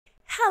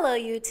Hello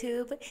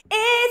YouTube,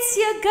 it's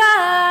your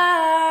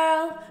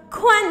girl,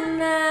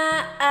 Quani,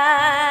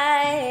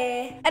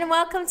 and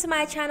welcome to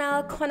my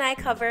channel, Quani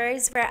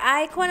Covers, where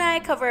Quani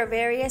cover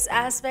various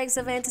aspects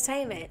of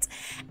entertainment.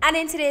 And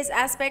in today's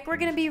aspect, we're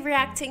going to be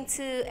reacting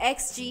to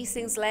XG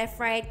Sings Left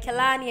Right,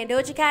 Kehlani and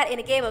Doja Cat in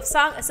a game of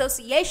song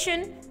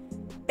association.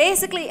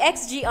 Basically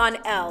XG on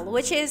ELLE,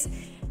 which is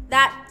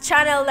that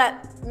channel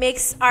that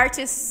makes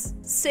artists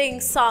sing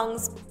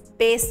songs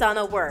based on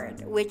a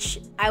word, which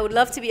I would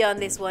love to be on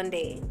this one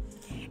day.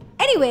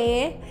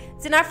 Anyway,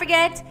 do not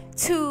forget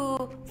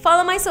to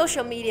follow my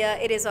social media.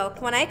 It is all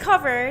Quani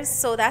Covers,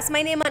 so that's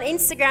my name on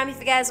Instagram if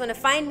you guys want to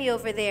find me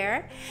over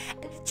there.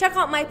 Check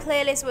out my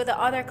playlist with the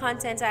other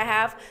content I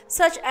have,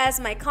 such as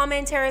my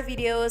commentary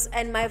videos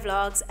and my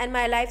vlogs and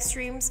my live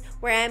streams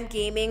where I'm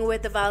gaming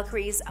with the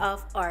Valkyries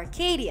of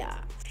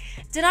Arcadia.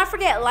 Do not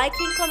forget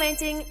liking,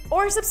 commenting,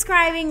 or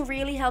subscribing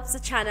really helps the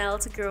channel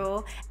to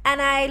grow,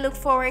 and I look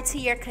forward to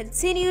your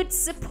continued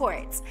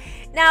support.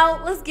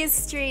 Now let's get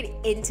straight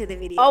into the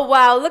video. Oh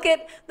wow, look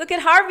at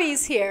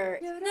Harvey's here.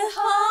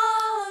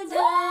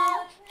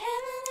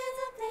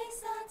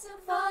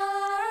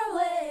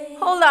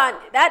 Hold on,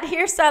 that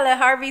hairstyle that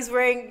Harvey's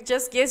wearing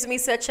just gives me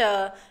such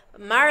a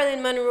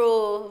Marilyn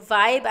Monroe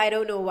vibe. I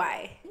don't know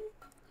why.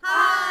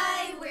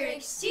 Hi, we're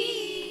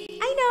XG.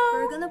 I know.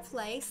 We're gonna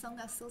play Song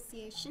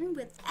Association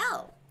with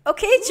ELLE.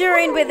 Okay,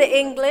 Jurin with the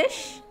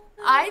English.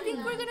 I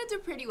think we're gonna do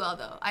pretty well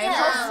though. I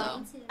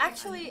hope so.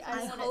 Actually,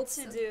 I hope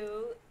to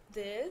do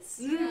this.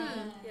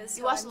 Yes,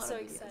 You watched I'm a lot so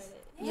of videos. excited.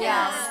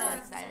 Yeah, I'm so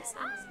excited.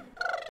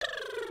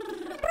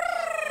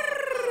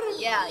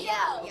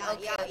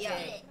 Yeah.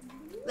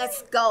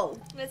 Let's go.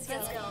 Let's go.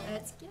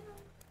 Let's go.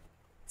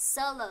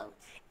 Solo.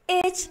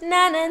 It's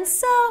Nanan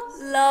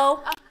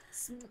Solo.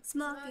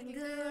 Smoking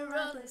good,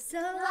 rolling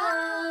solo.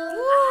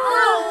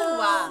 Oh,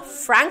 wow.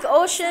 Frank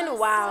Ocean,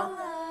 wow.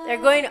 They're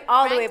going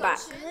all the way back.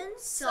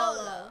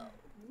 Solo.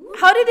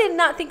 How did it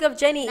not think of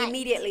Jenny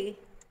immediately?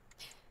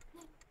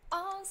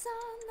 I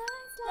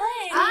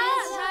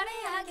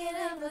can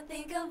ever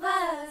think of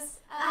us.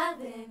 I've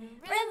been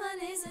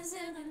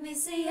reminiscing to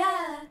miss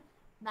ya.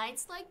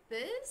 Nights Like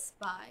This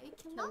by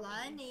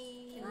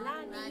Kehlani.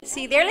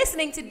 See, they're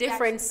listening to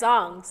different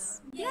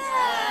songs.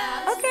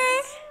 Yeah.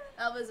 Okay.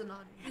 That was an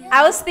odd one.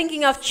 I was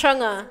thinking of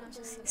Chunga.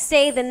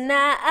 Stay the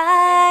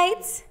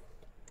night.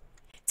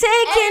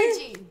 Taking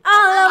Energy.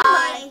 all of my...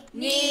 I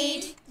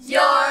need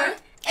your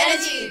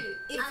energy.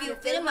 If you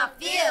feel my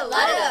feel,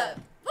 light it up.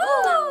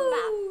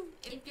 Woo!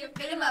 If you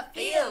feel my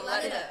feel,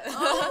 light it up.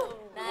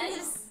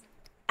 Nice.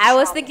 I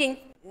was thinking,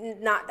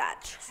 not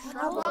that.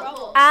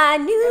 Trouble. I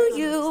knew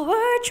you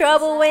were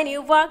trouble when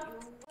you walked.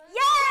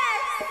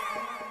 Yes!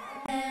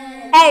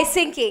 Hey,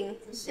 sinking.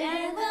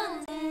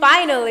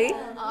 Finally.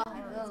 I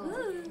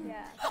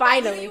Knew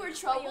Finally. You Were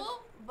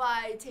Trouble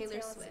by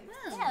Taylor Swift.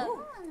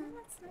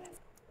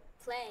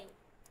 Play.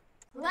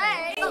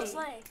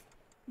 Play.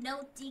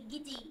 No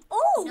diggity.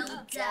 Oh. No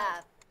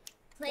dab.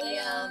 Play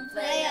on,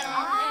 play on.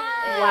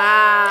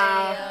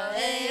 Wow.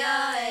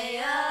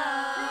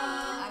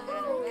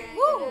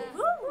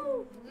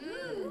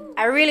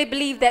 I really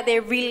believe that they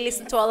really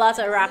listen to a lot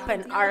of rap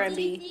and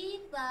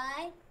R&B.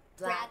 By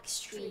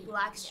Blackstreet.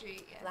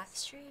 Blackstreet. Yes.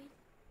 Blackstreet.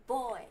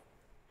 Boy.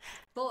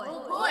 Boy.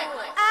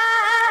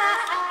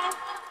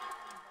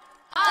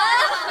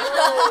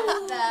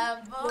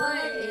 That boy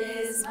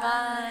is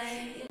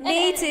mine.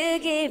 Need to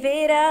give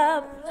it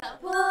up.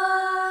 Boy.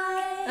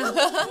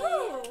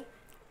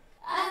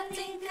 I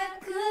think I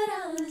could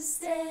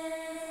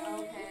understand.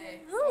 Okay.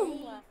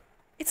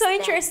 It's so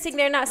interesting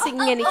they're not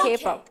singing any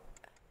K-pop.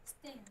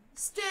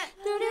 Just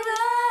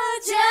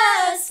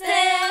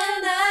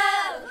stand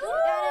up.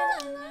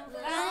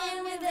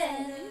 Flying with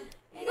them.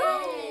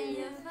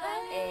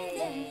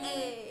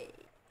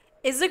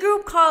 Is the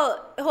group called,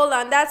 hold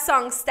on, that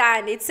song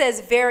Stand, it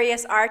says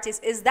various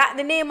artists. Is that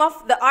the name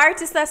of the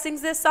artist that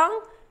sings this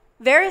song?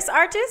 Various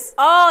artists?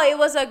 Oh, it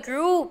was a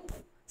group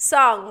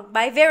song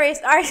by various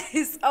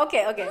artists.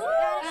 Okay.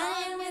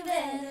 Flying with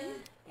them.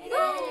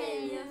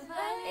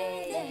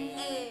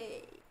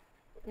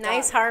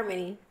 Nice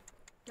harmony.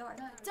 Okay.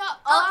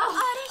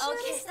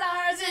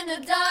 Stars in the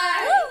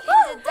dark.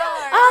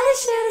 All the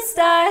shooting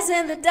stars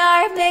in the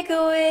dark make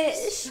a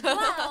wish.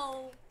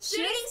 Wow.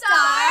 Shooting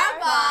Star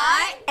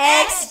by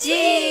XG!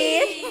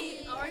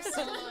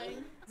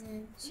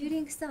 シューティ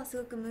ングスターはす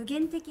ごく無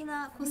限的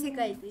な世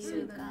界と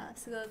いうか、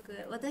すごく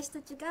私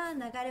たちが流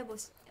れ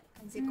星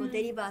でこう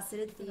デリバーす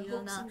るっていう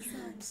ような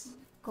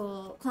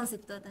こうコンセ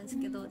プトだったんです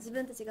けど、自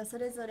分たちがそ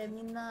れぞれ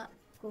みんな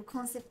こう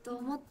コンセプト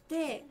を持っ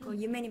てこう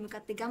夢に向か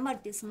って頑張る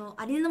っていうその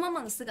ありのま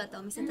まの姿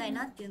を見せたい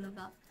なっていうの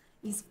が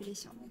インスピレー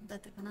ションだっ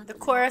たかなと The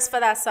思います。 chorus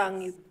for that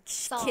song you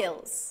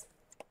kills.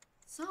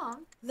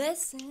 Song.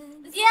 Listen.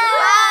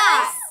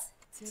 Yes!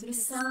 To the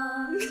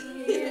song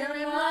here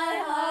in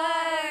my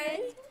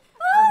heart.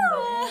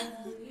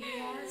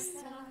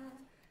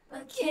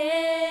 I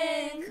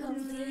can't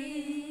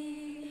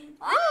complete.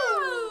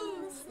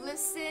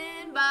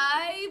 Listen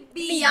by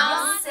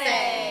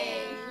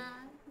Beyonce.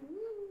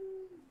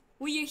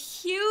 We're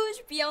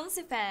huge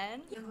Beyonce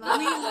fan. We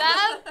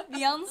love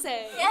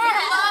Beyonce.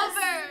 Love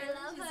her.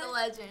 She's a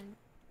legend.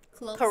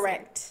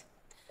 Correct.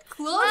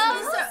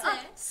 Closer.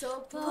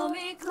 So pull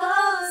me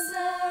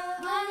closer.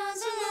 Why don't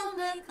you love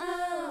me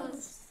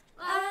close?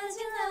 Why don't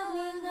you love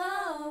me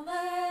over?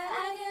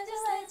 I can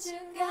just let you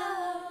go.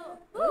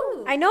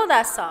 Ooh. I know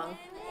that song.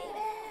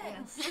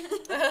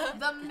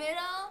 The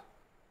Middle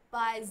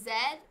by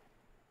Zed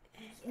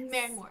and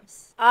Maren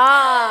Morris.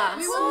 Ah.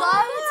 We would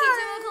love to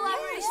do a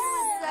collaboration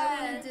with That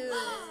Zed. would do.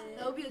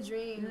 That would be a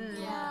dream.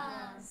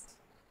 Yeah.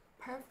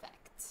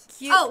 Perfect.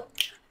 Cute. Oh,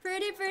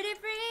 pretty, pretty,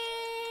 pretty.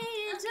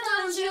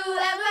 Don't you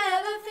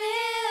ever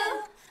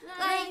feel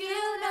like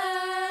you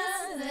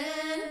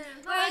nothing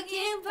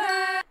working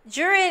for?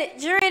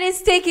 Jurin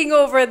is taking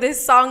over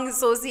this song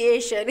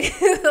association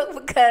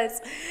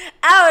because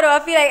I don't know. I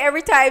feel like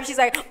every time she's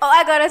like, "Oh,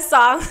 I got a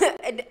song,"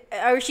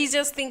 or she's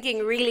just thinking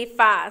really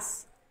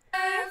fast.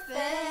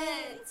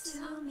 Perfect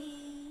to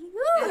me.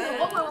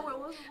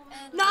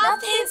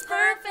 Nothing's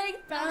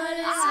perfect, but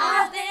it's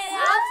Nothing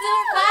after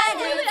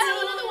fighting.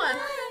 Another one.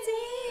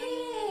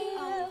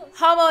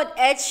 How about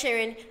Ed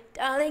Sheeran?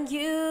 Darling,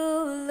 you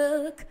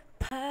look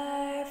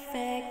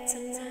perfect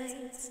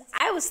tonight.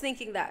 I was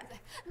thinking that.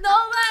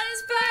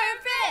 Nobody's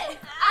perfect.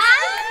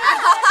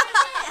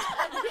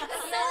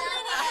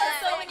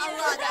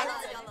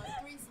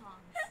 Three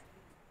songs.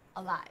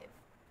 Alive.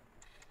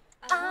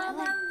 I'm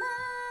alive.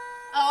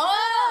 Oh.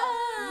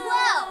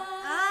 Wow.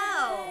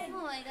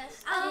 Oh my gosh,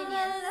 I'm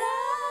genius.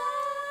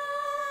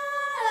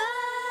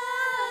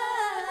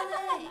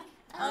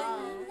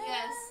 alive.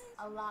 Yes.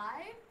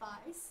 Alive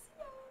by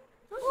Sia.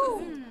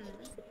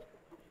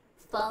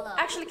 Follow.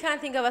 Actually,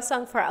 can't think of a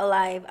song for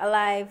Alive.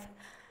 Alive.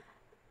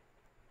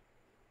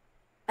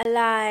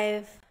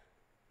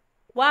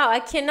 Wow, I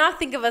cannot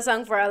think of a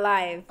song for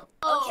Alive.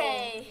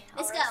 Okay,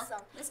 let's go.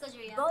 Let's go,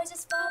 Julia. Boys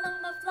just follow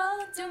my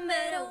flow, no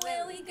matter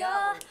where we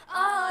go.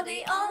 Are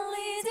the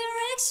only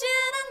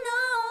direction I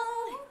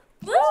know.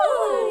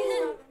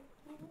 Woo!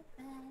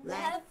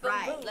 Left,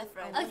 right.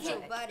 Okay.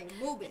 Body,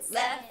 move it.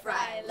 Left,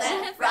 right,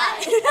 left,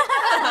 right.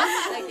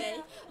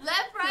 Okay.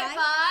 Left, right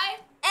by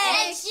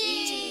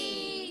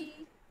ELLE.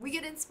 We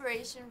get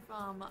inspiration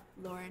from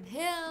Lauryn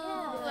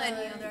Hill and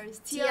the others.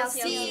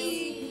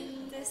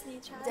 TLC.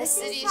 Destiny's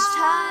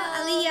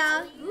Child.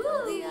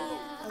 Aaliyah.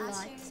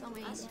 So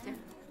many different.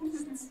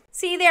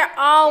 See, they're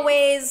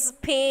always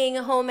paying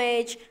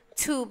homage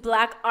to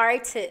black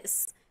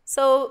artists.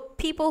 So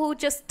people who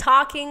just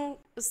talking,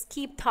 just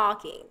keep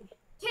talking.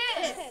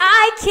 Kiss.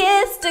 I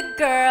kissed a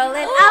girl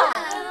and I...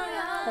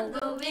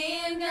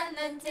 Got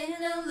nothing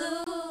to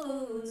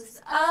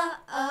lose.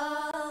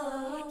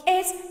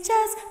 It's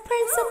just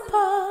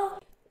principle,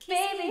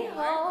 baby,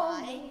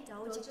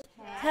 hold.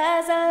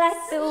 Cause I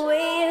like the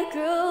way you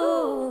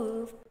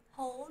groove.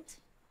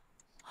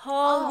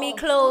 Hold me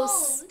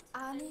close. I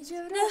need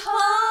you to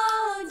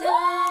hold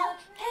on.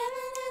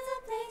 Heaven is a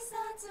place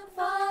not too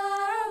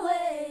far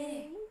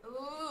away.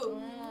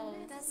 Ooh.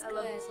 I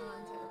love this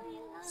song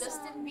too.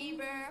 Justin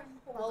Bieber.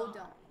 Hold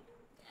on.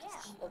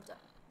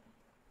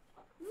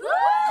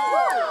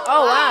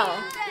 Oh, wow.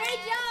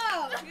 Great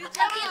job.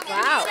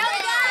 Wow.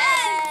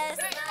 Yes.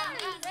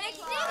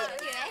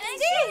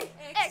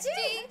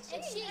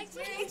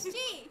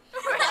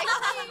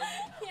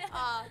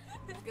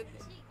 Good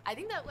thing. I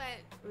think that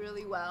went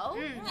really well.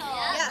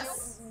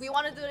 Yes. We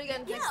want to do it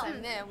again next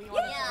time. Then we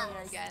want to do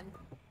it again.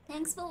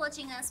 Thanks for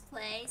watching us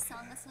play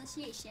Song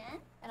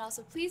Association. And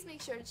also, please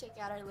make sure to check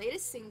out our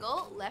latest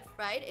single, Left,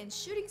 Right, and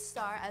Shooting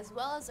Star, as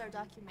well as our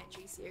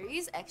documentary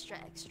series, Extra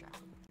Extra.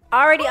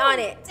 Already on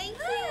it. Thank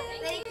you.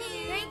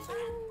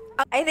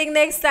 I think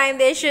next time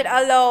they should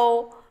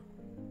allow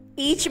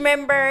each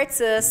member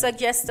to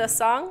suggest a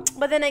song.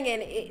 But then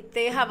again,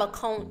 they have a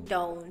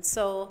countdown.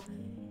 So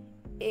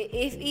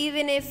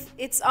even if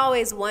it's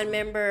always one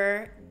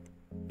member,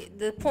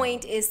 the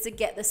point is to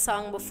get the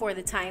song before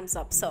the time's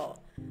up. So,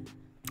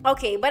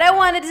 okay. But I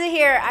wanted to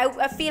hear,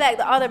 I feel like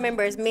the other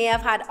members may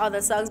have had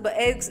other songs, but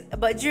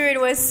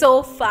Jurin was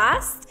so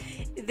fast.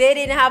 They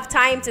didn't have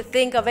time to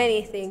think of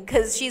anything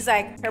because she's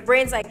like, her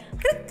brain's like,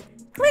 click,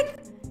 click.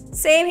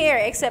 Same here,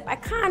 except I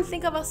can't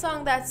think of a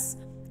song that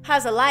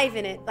has Alive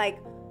in it. Like,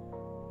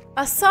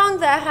 a song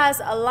that has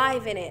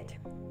Alive in it.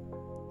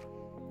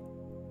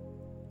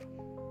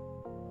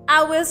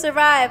 I Will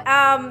Survive.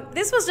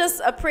 This was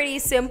just a pretty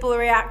simple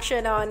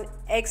reaction on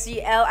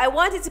XGL. I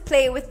wanted to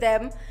play with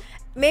them.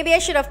 Maybe I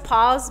should have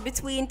paused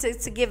between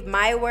to give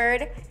my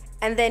word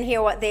and then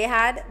hear what they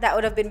had. That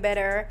would have been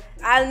better.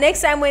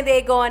 Next time when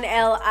they go on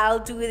ELLE, I'll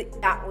do it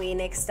that way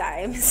next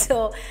time.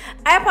 So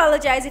I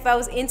apologize if I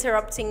was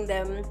interrupting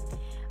them,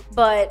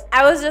 but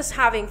I was just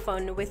having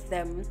fun with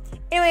them.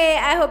 Anyway,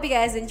 I hope you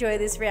guys enjoy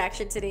this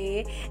reaction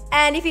today.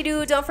 And if you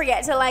do, don't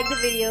forget to like the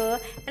video,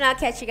 and I'll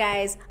catch you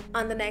guys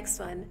on the next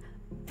one.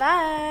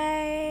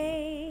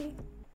 Bye!